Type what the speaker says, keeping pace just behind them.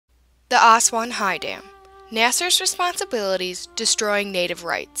The Aswan High Dam. Nasser's responsibilities destroying native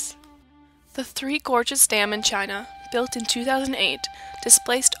rights. The Three Gorges Dam in China, built in 2008,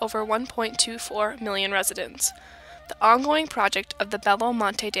 displaced over 1.24 million residents. The ongoing project of the Belo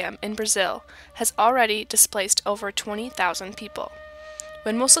Monte Dam in Brazil has already displaced over 20,000 people.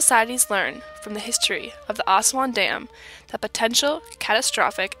 When will societies learn from the history of the Aswan Dam that potential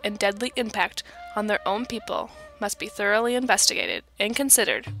catastrophic and deadly impact on their own people must be thoroughly investigated and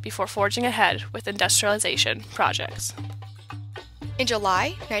considered before forging ahead with industrialization projects? In July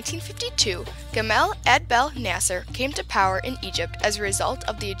 1952, Gamal Abdel Nasser came to power in Egypt as a result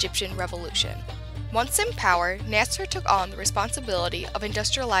of the Egyptian Revolution. Once in power, Nasser took on the responsibility of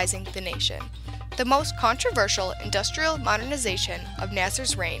industrializing the nation. The most controversial industrial modernization of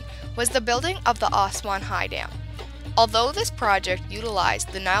Nasser's reign was the building of the Aswan High Dam. Although this project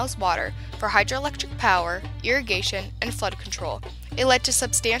utilized the Nile's water for hydroelectric power, irrigation, and flood control, it led to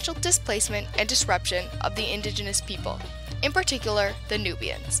substantial displacement and disruption of the indigenous people, in particular the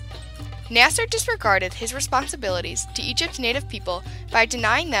Nubians. Nasser disregarded his responsibilities to Egypt's native people by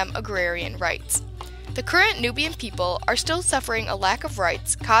denying them agrarian rights. The current Nubian people are still suffering a lack of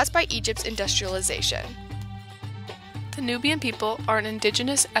rights caused by Egypt's industrialization. The Nubian people are an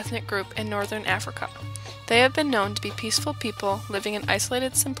indigenous ethnic group in northern Africa. They have been known to be peaceful people living in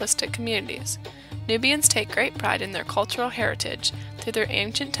isolated, simplistic communities. Nubians take great pride in their cultural heritage through their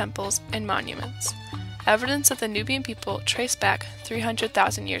ancient temples and monuments. Evidence of the Nubian people trace back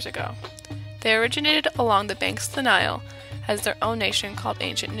 300,000 years ago. They originated along the banks of the Nile as their own nation called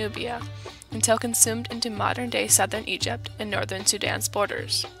Ancient Nubia, until consumed into modern-day southern Egypt and northern Sudan's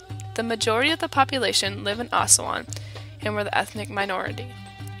borders. The majority of the population live in Aswan and were the ethnic minority.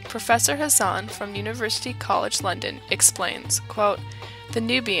 Professor Hassan from University College London explains, quote, "The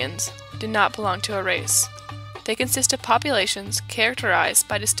Nubians do not belong to a race. They consist of populations characterized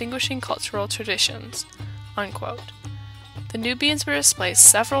by distinguishing cultural traditions," unquote. The Nubians were displaced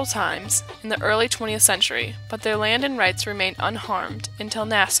several times in the early 20th century, but their land and rights remained unharmed until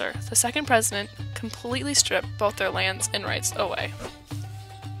Nasser, the second president, completely stripped both their lands and rights away.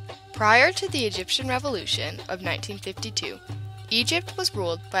 Prior to the Egyptian Revolution of 1952, Egypt was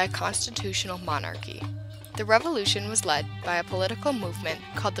ruled by a constitutional monarchy. The revolution was led by a political movement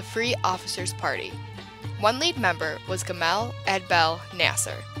called the Free Officers' Party. One lead member was Gamal Abdel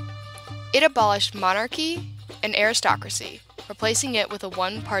Nasser. It abolished monarchy and aristocracy, replacing it with a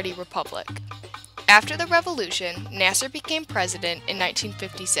one-party republic. After the revolution, Nasser became president in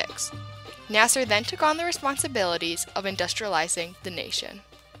 1956. Nasser then took on the responsibilities of industrializing the nation.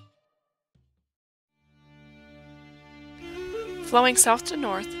 Flowing south to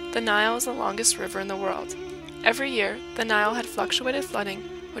north, the Nile is the longest river in the world. Every year, the Nile had fluctuated flooding,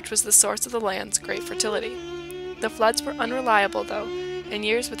 which was the source of the land's great fertility. The floods were unreliable, though, and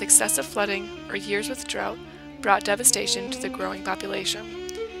years with excessive flooding or years with drought brought devastation to the growing population.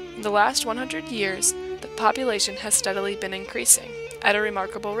 In the last 100 years, the population has steadily been increasing at a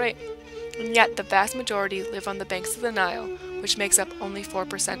remarkable rate, and yet the vast majority live on the banks of the Nile, which makes up only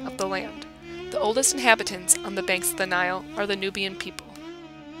 4% of the land. The oldest inhabitants on the banks of the Nile are the Nubian people.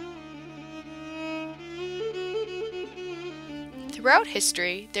 Throughout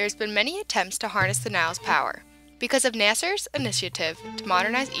history, there has been many attempts to harness the Nile's power. Because of Nasser's initiative to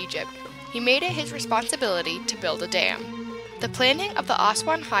modernize Egypt, he made it his responsibility to build a dam. The planning of the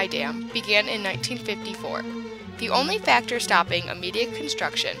Aswan High Dam began in 1954. The only factor stopping immediate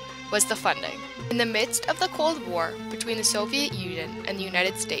construction was the funding. In the midst of the Cold War between the Soviet Union and the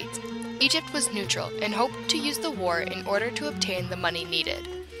United States, Egypt was neutral and hoped to use the war in order to obtain the money needed.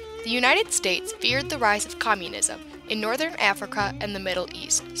 The United States feared the rise of communism in northern Africa and the Middle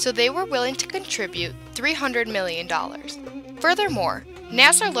East, so they were willing to contribute $300 million. Furthermore,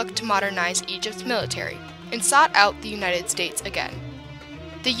 Nasser looked to modernize Egypt's military and sought out the United States again.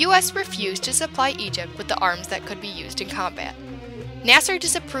 The U.S. refused to supply Egypt with the arms that could be used in combat. Nasser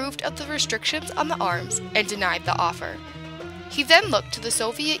disapproved of the restrictions on the arms and denied the offer. He then looked to the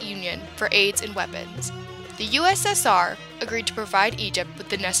Soviet Union for aids and weapons. The USSR agreed to provide Egypt with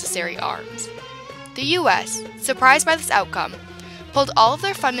the necessary arms. The U.S., surprised by this outcome, pulled all of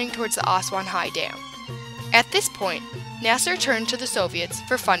their funding towards the Aswan High Dam. At this point, Nasser turned to the Soviets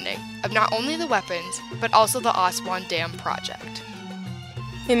for funding of not only the weapons, but also the Aswan Dam project.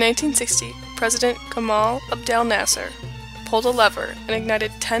 In 1960, President Gamal Abdel Nasser pulled a lever and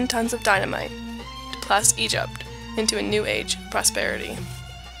ignited 10 tons of dynamite to blast Egypt into a new age of prosperity.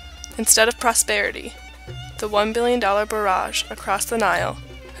 Instead of prosperity, the $1 billion barrage across the Nile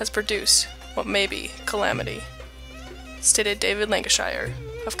has produced what may be calamity, stated David Lancashire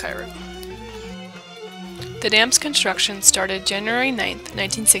of Cairo. The dam's construction started January 9,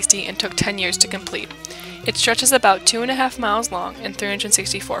 1960 and took 10 years to complete. It stretches about 2.5 miles long and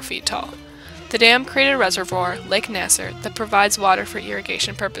 364 feet tall. The dam created a reservoir, Lake Nasser, that provides water for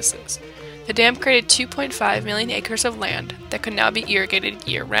irrigation purposes. The dam created 2.5 million acres of land that could now be irrigated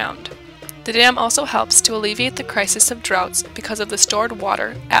year-round. The dam also helps to alleviate the crisis of droughts because of the stored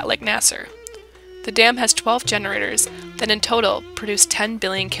water at Lake Nasser. The dam has 12 generators that in total produce 10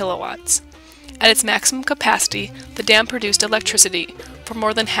 billion kilowatts. At its maximum capacity, the dam produced electricity for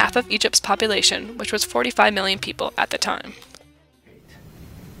more than half of Egypt's population, which was 45 million people at the time.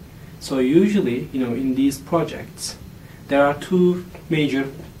 So usually, in these projects, there are two major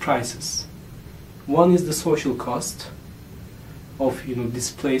prices. One is the social cost of,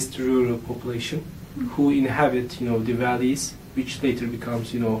 displaced rural population who inhabit, the valleys, which later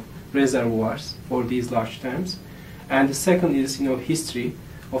becomes, reservoirs for these large dams. And the second is, history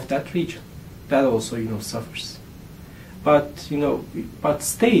of that region. That also, suffers. But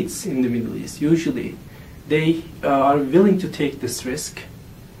states in the Middle East, usually, they are willing to take this risk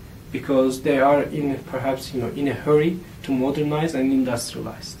because they are perhaps in a hurry to modernize and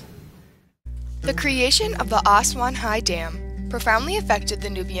industrialize. The creation of the Aswan High Dam profoundly affected the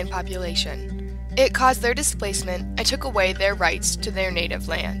Nubian population. It caused their displacement and took away their rights to their native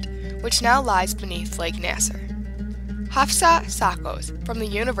land, which now lies beneath Lake Nasser. Hafsa Sakos from the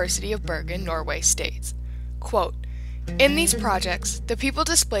University of Bergen, Norway states, quote, "In these projects, the people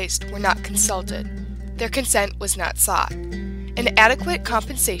displaced were not consulted. Their consent was not sought. An adequate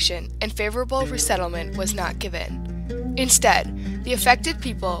compensation and favorable resettlement was not given. Instead, the affected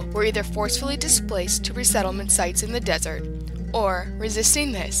people were either forcefully displaced to resettlement sites in the desert, or,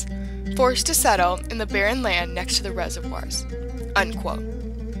 resisting this, forced to settle in the barren land next to the reservoirs." Unquote.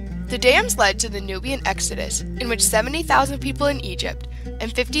 The dams led to the Nubian Exodus, in which 70,000 people in Egypt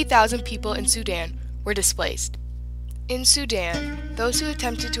and 50,000 people in Sudan were displaced. In Sudan, those who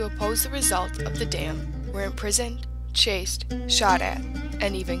attempted to oppose the result of the dam were imprisoned, chased, shot at,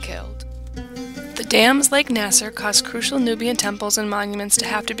 and even killed. The dam's Lake Nasser caused crucial Nubian temples and monuments to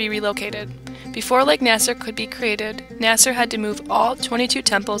have to be relocated. Before Lake Nasser could be created, Nasser had to move all 22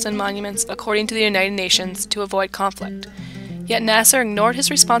 temples and monuments according to the United Nations to avoid conflict. Yet Nasser ignored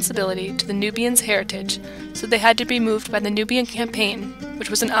his responsibility to the Nubians' heritage, so they had to be moved by the Nubian Campaign, which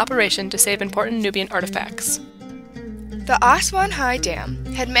was an operation to save important Nubian artifacts. The Aswan High Dam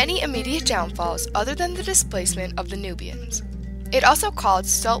had many immediate downfalls other than the displacement of the Nubians. It also caused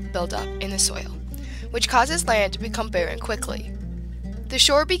silt buildup in the soil, which causes land to become barren quickly. The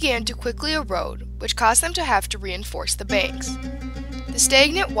shore began to quickly erode, which caused them to have to reinforce the banks. The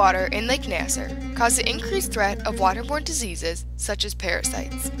stagnant water in Lake Nasser caused the increased threat of waterborne diseases such as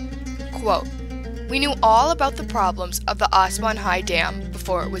parasites. Quote, "We knew all about the problems of the Aswan High Dam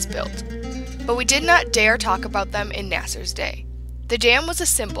before it was built, but we did not dare talk about them in Nasser's day. The dam was a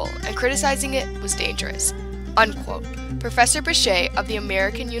symbol, and criticizing it was dangerous." Unquote. Professor Bichet of the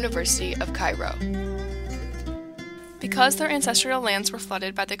American University of Cairo. Because their ancestral lands were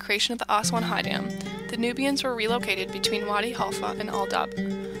flooded by the creation of the Aswan High Dam, the Nubians were relocated between Wadi Halfa and Al Dab,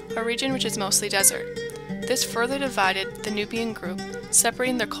 a region which is mostly desert. This further divided the Nubian group,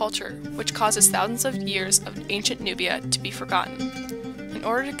 separating their culture, which causes thousands of years of ancient Nubia to be forgotten. In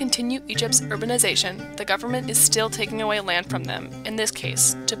order to continue Egypt's urbanization, the government is still taking away land from them, in this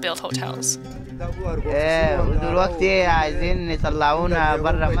case, to build hotels. ودلوقتي عايزين يطلعونا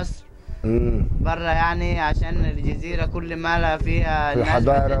برا مصر برا يعني عشان الجزيرة كل ما لها فيها الناس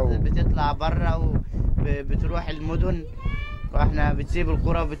بتطلع برا وبتروح المدن واحنا بتسيب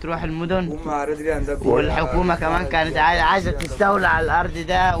القرى وبتروح المدن والحكومة كمان كانت عايزة تستولى على الأرض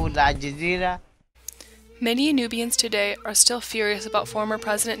ده ولا على الجزيرة. Many Nubians today are still furious about former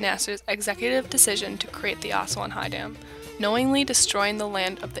President Nasser's executive decision to create the Aswan High Dam, knowingly destroying the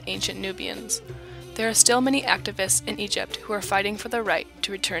land of the ancient Nubians. There are still many activists in Egypt who are fighting for the right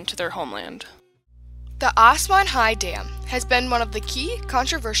to return to their homeland. The Aswan High Dam has been one of the key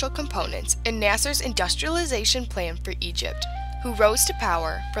controversial components in Nasser's industrialization plan for Egypt, who rose to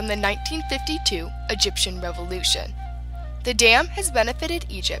power from the 1952 Egyptian Revolution. The dam has benefited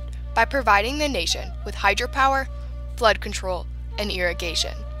Egypt by providing the nation with hydropower, flood control, and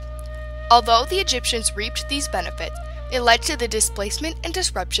irrigation. Although the Egyptians reaped these benefits, it led to the displacement and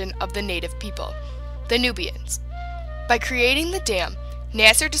disruption of the native people, the Nubians. By creating the dam,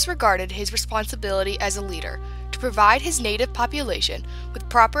 Nasser disregarded his responsibility as a leader to provide his native population with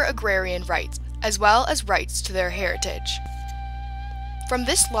proper agrarian rights, as well as rights to their heritage. From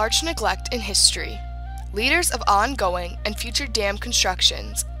this large neglect in history, leaders of ongoing and future dam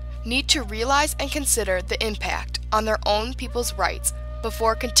constructions need to realize and consider the impact on their own people's rights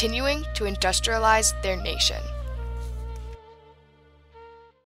before continuing to industrialize their nation.